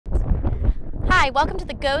Hi, welcome to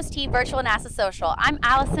the GOES-T Virtual NASA Social. I'm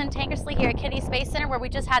Allison Tankersley here at Kennedy Space Center, where we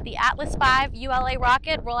just had the Atlas V ULA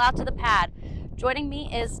rocket roll out to the pad. Joining me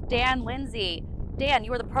is Dan Lindsay. Dan,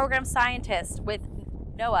 you are the program scientist with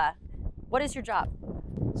NOAA. What is your job?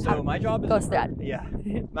 So my job Go that. Yeah,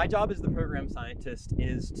 my job as the program scientist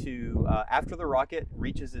is to, after the rocket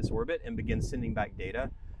reaches its orbit and begins sending back data,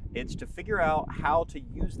 it's to figure out how to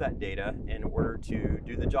use that data in order to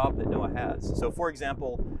do the job that NOAA has. So for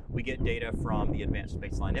example, we get data from the Advanced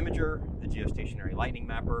Baseline Imager, the Geostationary Lightning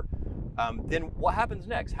Mapper. Then what happens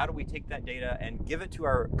next? How do we take that data and give it to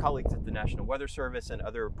our colleagues at the National Weather Service and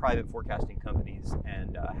other private forecasting companies?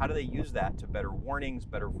 And how do they use that to better warnings,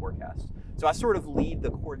 better forecasts? So I sort of lead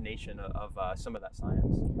the coordination of some of that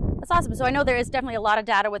science. That's awesome. So I know there is definitely a lot of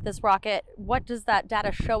data with this rocket. What does that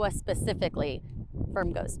data show us specifically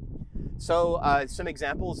from GOES? So some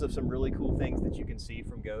examples of some really cool things that you can see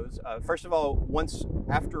from GOES. First of all,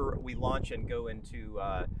 after we launch and go into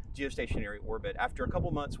geostationary orbit, after a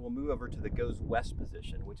couple months, we'll move over to the GOES West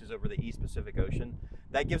position, which is over the East Pacific Ocean.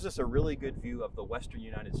 That gives us a really good view of the western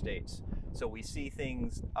United States. So we see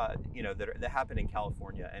things that happen in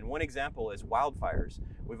California. And one example is wildfires.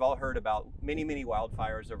 We've all heard about many, many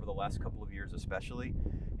wildfires over the last couple of years especially.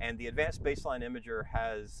 And the Advanced Baseline Imager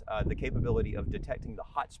has the capability of detecting the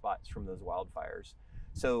hot spots from those wildfires.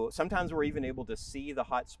 So sometimes we're even able to see the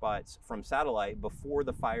hot spots from satellite before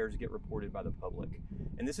the fires get reported by the public.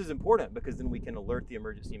 And this is important because then we can alert the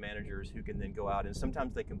emergency managers who can then go out, and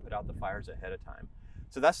sometimes they can put out the fires ahead of time.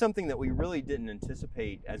 So that's something that we really didn't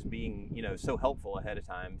anticipate as being, so helpful ahead of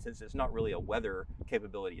time, since it's not really a weather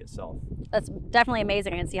capability itself. That's definitely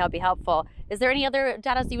amazing. I can see how it'd be helpful. Is there any other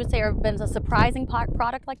data you would say have been a surprising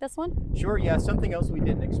product like this one? Sure, yeah. Something else we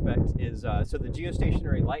didn't expect is, so the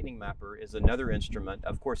Geostationary Lightning Mapper is another instrument.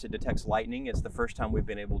 Of course, it detects lightning. It's the first time we've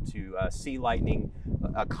been able to see lightning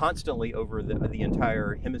constantly over the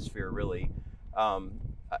entire hemisphere, really.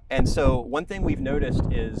 And so one thing we've noticed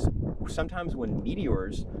is sometimes when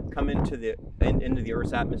meteors come into the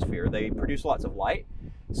Earth's atmosphere, they produce lots of light.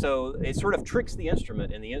 So it sort of tricks the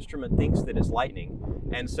instrument, and the instrument thinks that it's lightning.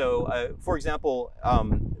 And so, for example,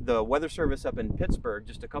 the Weather Service up in Pittsburgh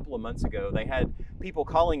just a couple of months ago, they had people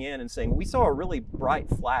calling in and saying, we saw a really bright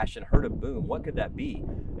flash and heard a boom. What could that be?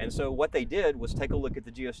 And so what they did was take a look at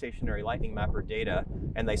the Geostationary Lightning Mapper data,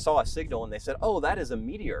 and they saw a signal, and they said, oh, that is a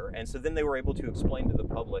meteor. And so then they were able to explain to the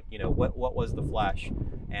public, what was the flash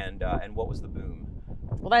and what was the boom.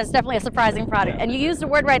 Well, that is definitely a surprising product. Yeah. And you used a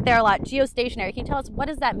word right there a lot, geostationary. Can you tell us, what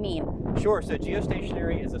does that mean? Sure. So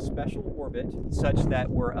geostationary is a special orbit such that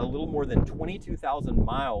we're a little more than 22,000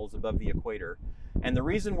 miles above the equator. And the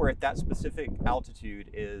reason we're at that specific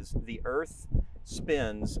altitude is the Earth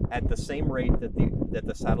spins at the same rate that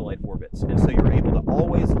the satellite orbits. And so you're able to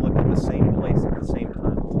always look at the same place at the same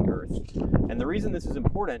time on the Earth. And the reason this is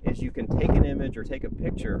important is you can take an image or take a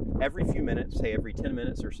picture every few minutes, say every 10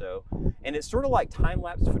 minutes or so. And it's sort of like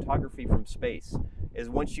time-lapse photography from space. Is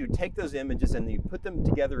once you take those images and you put them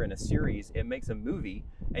together in a series, it makes a movie,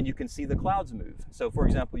 and you can see the clouds move. So for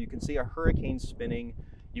example, you can see a hurricane spinning,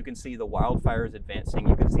 you can see the wildfires advancing,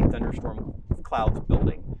 you can see thunderstorm clouds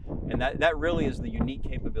building. And that really is the unique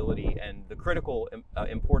capability and the critical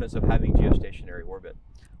importance of having geostationary orbit.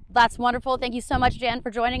 That's wonderful. Thank you so much, Jan, for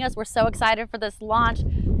joining us. We're so excited for this launch.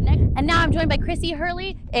 And now I'm joined by Krissy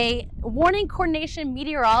Hurley, a warning coordination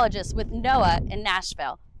meteorologist with NOAA in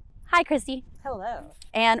Nashville. Hi, Krissy. Hello.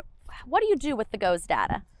 And what do you do with the GOES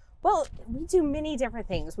data? Well, we do many different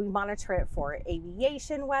things. We monitor it for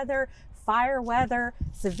aviation weather, fire weather,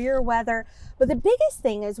 severe weather. But the biggest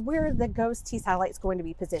thing is where the GOES-T satellite is going to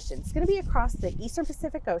be positioned. It's going to be across the Eastern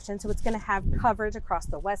Pacific Ocean, so it's going to have coverage across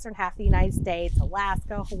the western half of the United States,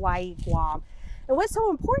 Alaska, Hawaii, Guam. And what's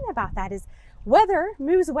so important about that is weather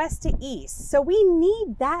moves west to east. So we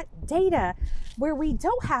need that data where we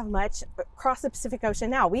don't have much across the Pacific Ocean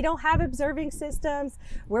now. We don't have observing systems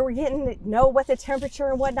where we're getting to know what the temperature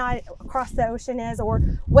and whatnot across the ocean is, or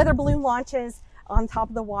weather balloon launches on top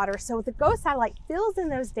of the water. So the GOES satellite fills in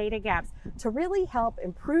those data gaps to really help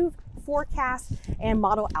improve forecasts and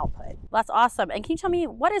model output. That's awesome. And can you tell me,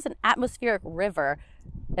 what is an atmospheric river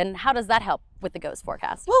and how does that help with the GOES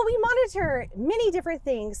forecast? Well, we monitor many different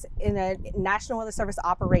things in a National Weather Service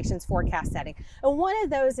operations forecast setting. And one of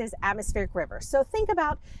those is atmospheric rivers. So think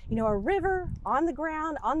about, a river on the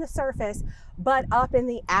ground, on the surface, but up in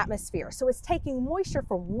the atmosphere. So it's taking moisture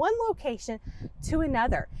from one location to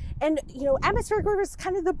another. And, atmospheric rivers is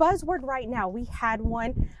kind of the buzzword right now. We had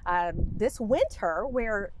one this winter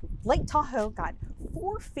where Lake Tahoe got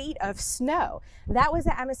 4 feet of snow. That was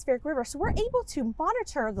the atmospheric river. So we're able to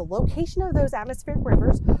monitor the location of those atmospheric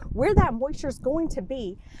rivers, where that moisture is going to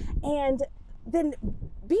be, and then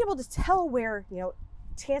be able to tell where,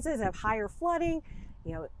 chances of higher flooding,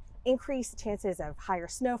 increased chances of higher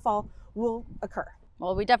snowfall will occur.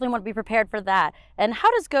 Well, we definitely want to be prepared for that. And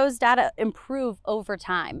how does GOES data improve over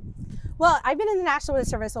time? Well, I've been in the National Weather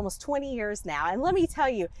Service almost 20 years now, and let me tell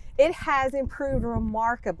you, it has improved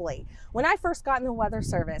remarkably. When I first got in the Weather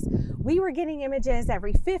Service, we were getting images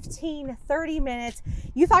every 15, 30 minutes.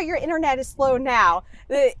 You thought your internet is slow now.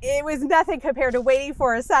 It was nothing compared to waiting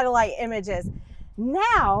for satellite images.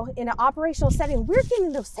 Now, in an operational setting, we're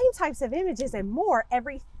getting those same types of images and more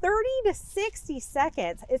every 30 to 60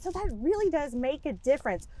 seconds. And so that really does make a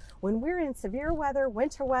difference when we're in severe weather,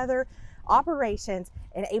 winter weather, operations,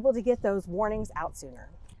 and able to get those warnings out sooner.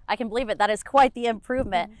 I can believe it. That is quite the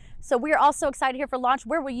improvement. So we are also excited here for launch.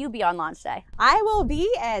 Where will you be on launch day? I will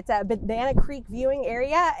be at Banana Creek viewing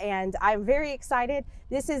area, and I'm very excited.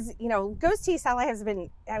 This is, GOES T satellite has been,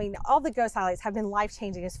 all the GOES satellites have been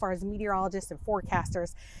life-changing as far as meteorologists and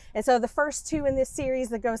forecasters. And so the first two in this series,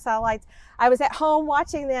 the GOES satellites, I was at home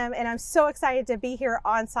watching them, and I'm so excited to be here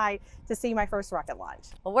on site to see my first rocket launch.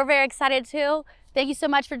 Well, we're very excited too. Thank you so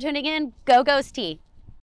much for tuning in. Go GOES T.